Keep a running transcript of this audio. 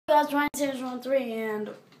Guys, Ryan Sanders 13 and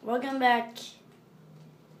welcome back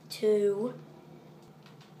to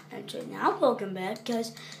welcome back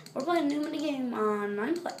because we're playing a new mini game on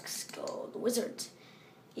Mineplex called Wizards.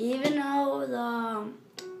 Even though the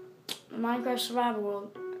Minecraft Survival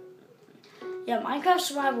World Minecraft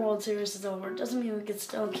Survival World series is over, it doesn't mean we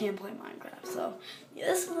still can't play Minecraft. So yeah,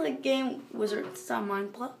 this is the game Wizards on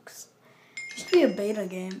Mineplex. It used to be a beta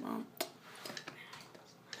game.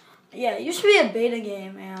 Yeah, it used to be a beta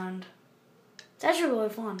game, and it's actually really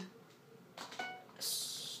fun.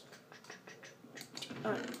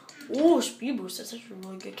 Oh, speed boost. That's actually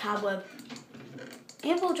really good. Cobweb.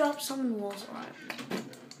 Ample drop some in the walls. Alright.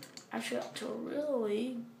 Actually, up to a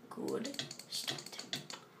really good start.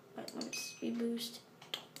 Wait, let me speed boost.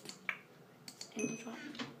 Ample drop.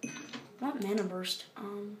 I want mana burst.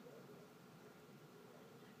 Oh,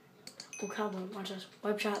 cobweb. Watch this.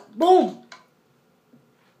 Wipe shot. Boom!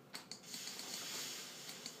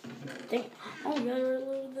 Oh, we gotta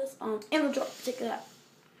reload this. Anvil drop, take that.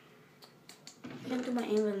 Can't do my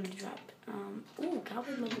anvil drop. Ooh,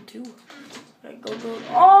 cowboy level 2. Alright, go.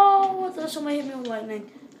 Oh, somebody hit me with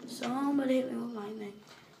lightning. Somebody hit me with lightning.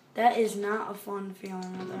 That is not a fun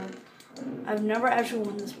feeling. I've never actually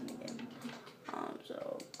won this mini game.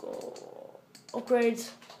 So go.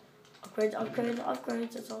 Upgrades.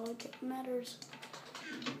 Upgrades. That's all that matters.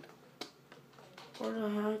 What the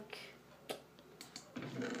heck?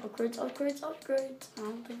 Upgrades. I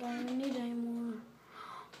don't think I even need any more.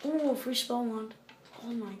 Oh, free spell wand.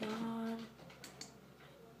 Oh my god.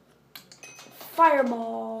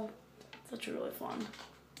 Fireball. That's really fun.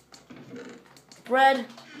 Bread.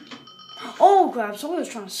 Oh crap, somebody was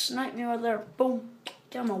trying to snipe me right there. Boom.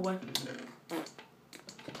 Get out of my way.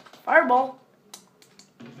 Fireball.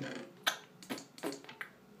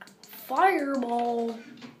 Fireball.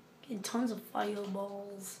 Getting tons of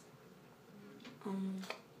fireballs.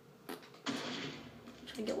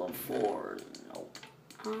 Should I get level 4? Nope.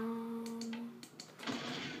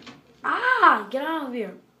 Get out of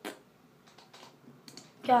here.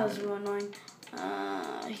 God, this is really annoying.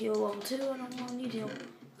 Heal level 2. I don't need heal.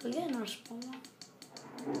 Can I get another spawn one?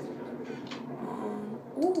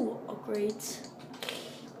 Ooh, upgrades.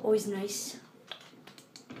 Always nice.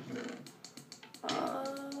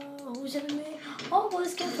 Who's hitting me? Oh, well,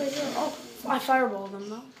 this guy's right here. Oh, I fireballed them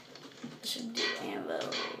though. I should do ammo.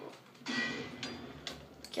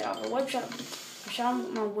 Get out of the whip shot. I shot him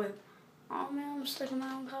with my whip. Oh man, I'm stuck in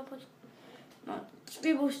my own cobwebs. No,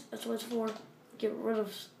 speed boost. That's what it's for. Get rid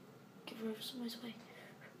of somebody's way.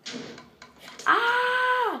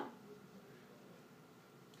 Ah!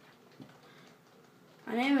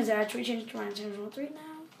 My name is actually changed to Ryan Sanders 13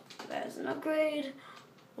 now. That is an upgrade.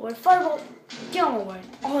 With fireball. Get on my way.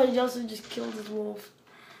 Oh, he also just killed his wolf.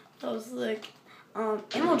 That was sick.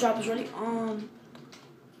 Ammo drop is ready.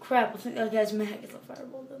 Crap, I think that guy's mad because I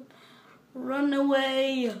fireballed him. Run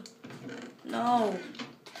away. No,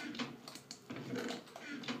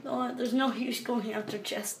 there's no use going after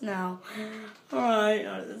chest now. Alright,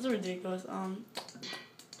 that's ridiculous.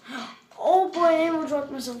 Oh boy, I ammo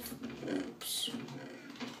dropped myself. Oops.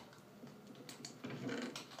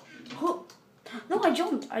 No, I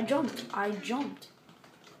jumped.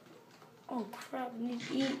 Oh crap, I need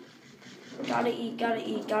to eat.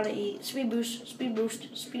 Gotta eat. Speed boost.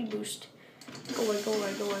 Go away.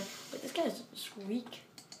 Wait, this guy's weak.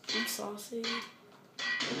 I'm saucy.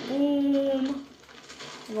 Boom.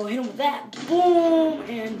 I'm gonna hit him with that. Boom,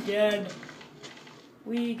 and dead.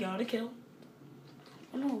 We got a kill.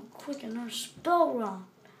 Oh no, quick, another spell run.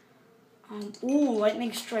 Ooh,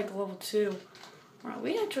 lightning strike level 2. Alright,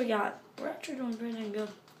 we're actually doing pretty dang good.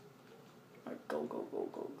 Alright, go.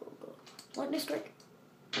 Lightning strike.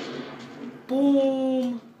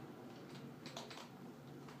 Boom.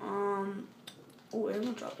 Oh,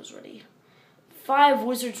 ammo drop is ready. 5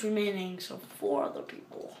 wizards remaining, so 4 other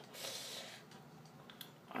people.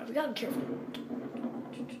 Alright, we gotta be careful.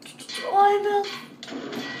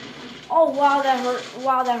 Oh, wow,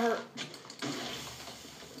 that hurt.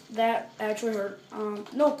 That actually hurt.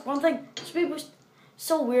 No, one thing. Speed boost.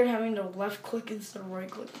 So weird having to left click instead of right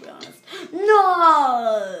click, to be honest.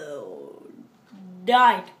 No!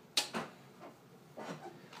 Died.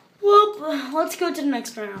 Whoop. Let's go to the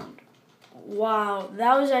next round. Wow,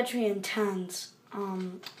 that was actually intense.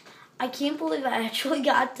 I can't believe I actually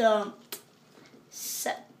got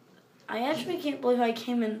set. I actually can't believe I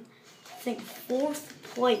came in, I think, 4th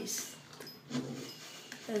place.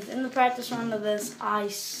 Because in the practice round of this, I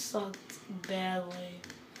sucked badly.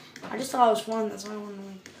 I just thought it was fun, that's why I wanted to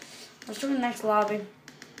win. Let's do the next lobby.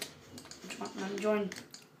 I'm joining.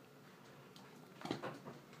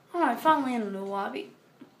 Alright, finally in a new lobby.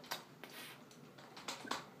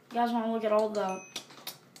 You guys want to look at all the...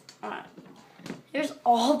 Alright. Here's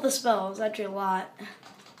all the spells. Actually a lot.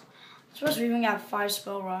 Especially even got 5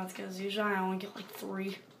 spell rods, because usually I only get like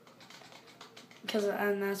 3.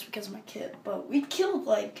 And that's because of my kit. But we killed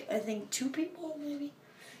like, I think 2 people maybe.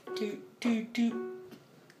 2.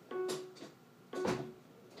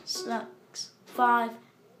 6, 5,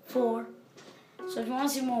 4. So if you want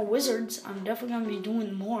to see more wizards, I'm definitely going to be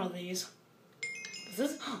doing more of these.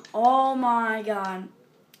 This, oh my god.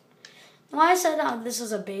 When I said this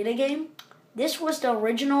is a beta game, this was the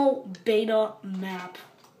original beta map.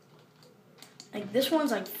 Like, this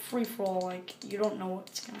one's like free-for-all, like, you don't know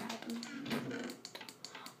what's gonna happen.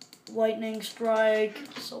 Lightning strike,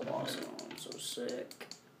 so awesome, so sick.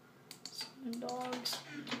 Summon dogs.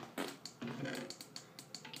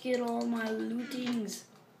 Get all my lootings.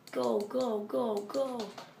 Go, go, go, go.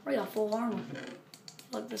 I got full armor.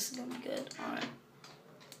 Like, this is gonna be good. Alright.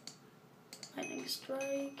 Lightning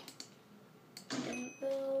strike.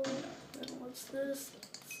 Bell. Then what's this?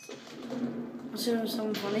 Let's do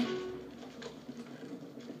something funny.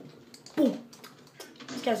 Boom!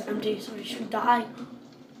 This guy's empty, so he should die.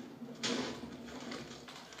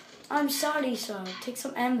 I'm sorry, sir. Take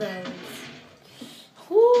some embers.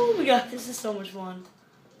 Woo! We got this. Is so much fun.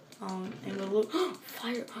 And the loot.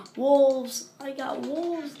 Fire. Wolves. I got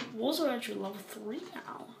wolves. Wolves are actually level 3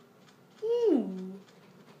 now. Ooh.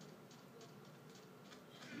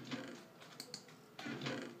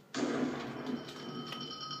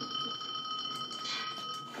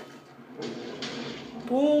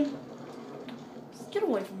 Boom. Get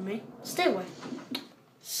away from me. Stay away.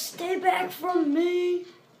 Stay back from me.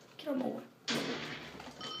 Get out of my way.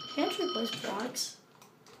 Can't you place blocks?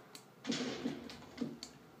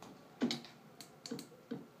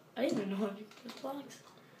 I didn't even know how to place blocks.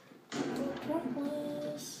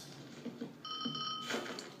 Pointless.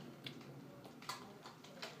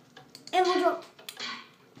 And we'll drop.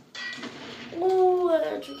 Ooh, I'm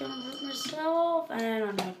actually gonna hurt myself. And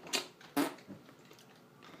I'm dead.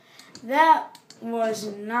 That was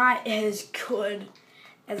not as good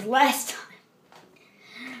as last time.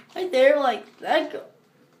 Right there, like, that girl,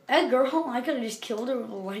 I could have just killed her with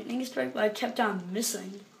a lightning strike, but I kept on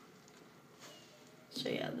missing. So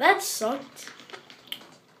yeah, that sucked.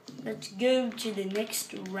 Let's go to the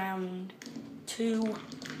next round. 2,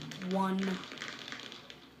 1.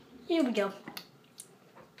 Here we go.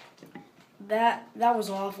 That was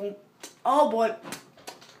awful. Oh boy.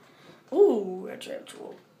 Ooh, that's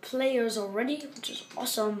actual players already, which is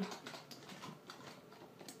awesome.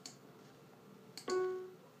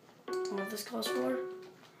 What this calls for?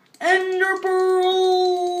 Ender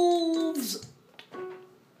pearls!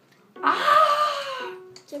 Ah!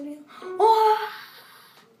 Oh!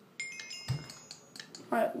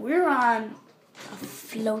 Alright, we're on a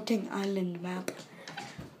floating island map.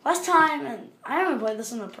 Last time, and I only played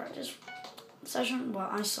this in the practice session,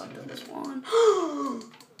 but I sucked at this one.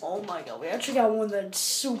 Oh my god, we actually got one that's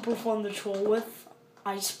super fun to troll with.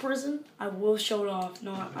 Ice Prison. I will show it off.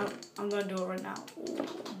 No, I'm gonna do it right now. Ooh,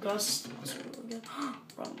 Gust. That's really good.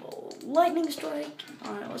 Rumble. Lightning Strike.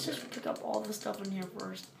 Alright, let's just pick up all the stuff in here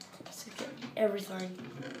first. Let's get everything.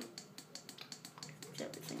 Get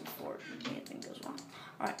everything before anything goes wrong.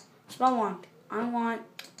 Alright, spell 1. I want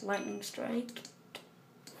Lightning Strike.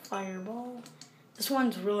 Fireball. This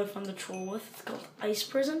one's really fun to troll with. It's called Ice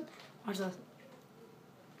Prison. Watch this.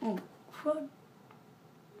 Oh, crud.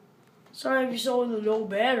 Sorry if you saw the low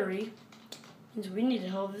battery. Means we need to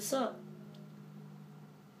hold this up.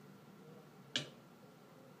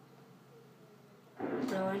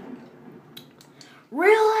 Really?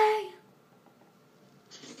 Really?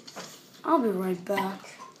 I'll be right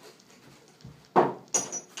back. God.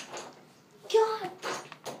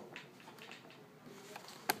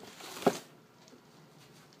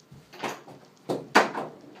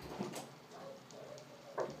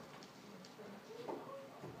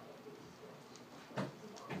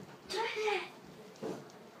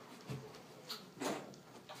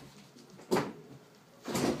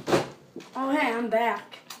 Oh hey, I'm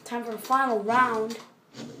back. Time for the final round.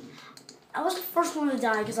 I was the first one to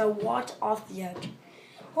die because I walked off the edge.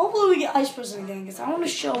 Hopefully we get Ice Prison again because I want to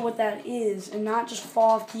show what that is and not just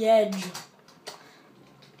fall off the edge.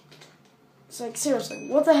 It's like, seriously,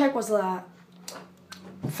 what the heck was that?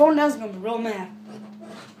 Phone down's gonna be real mad.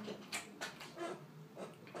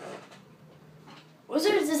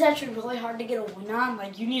 Wizards is actually really hard to get a win on.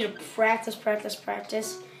 Like, you need to practice if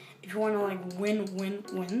you want to, like,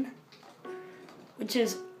 win. Which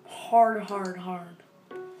is hard.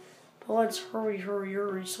 But let's hurry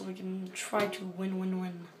so we can try to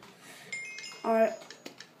win. Alright.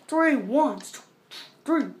 3, 1.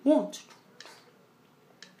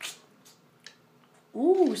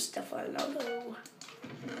 Ooh, Stefano.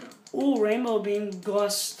 Ooh, Rainbow Beam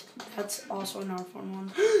Gust. That's also another fun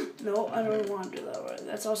one. No, I don't want to do that right.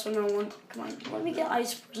 That's also another one. Come on, let me get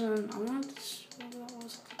Ice Prison. I want this.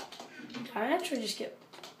 Did I actually just get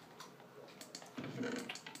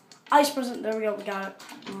Ice Prison? There we go, we got it.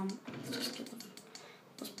 Let's just get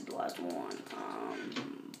let's be the last one.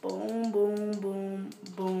 Boom, boom, boom,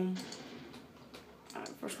 boom.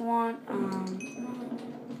 Alright, first one.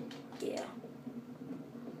 Yeah.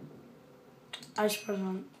 Ice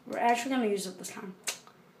Prison. We're actually gonna use it this time.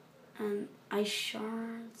 And Ice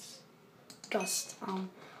Shards. Gust.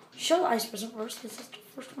 Show the Ice Prison first. This is the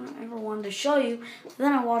first one I ever wanted to show you.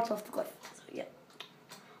 Then I walked off the cliff. So yeah.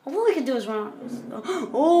 All we can do is run on this.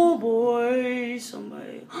 Oh boy,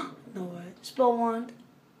 somebody. No way. Spell wand.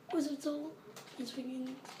 Wizard soul.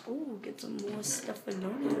 Ooh, get some more stuff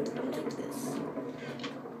alone. I like this.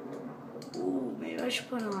 Ooh, maybe I should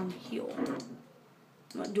put on heal.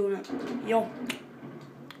 I'm not doing it. Yo.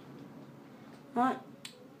 What?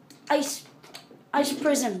 Ice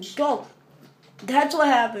Prison. Go. That's what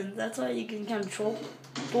happens. That's how you can control.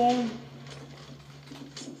 Boom.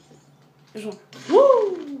 There's one.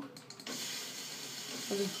 Woo!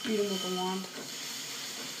 I'll just beat him with a wand.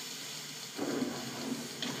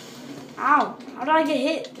 Ow! How did I get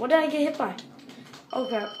hit? What did I get hit by? Oh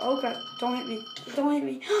crap! Oh crap! Don't hit me! Don't hit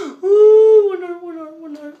me! Ooh!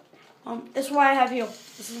 One heart. This is why I have heal.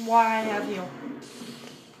 This is why I have heal.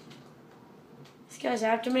 This guy's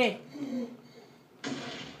after me.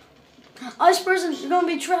 Ice Prison, you're gonna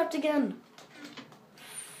be trapped again.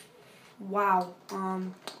 Wow. Do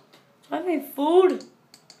I have any food?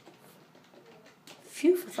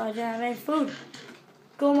 Phew! I thought I didn't have any food.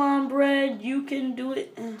 Come on, bread. You can do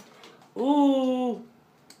it. Ooh,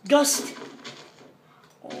 Gust.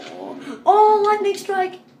 Oh, Lightning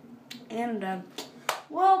Strike. And,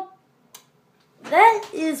 well, that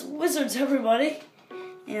is Wizards, everybody.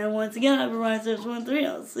 And once again, I've been Ryan 13.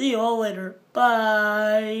 I'll see you all later.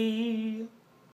 Bye.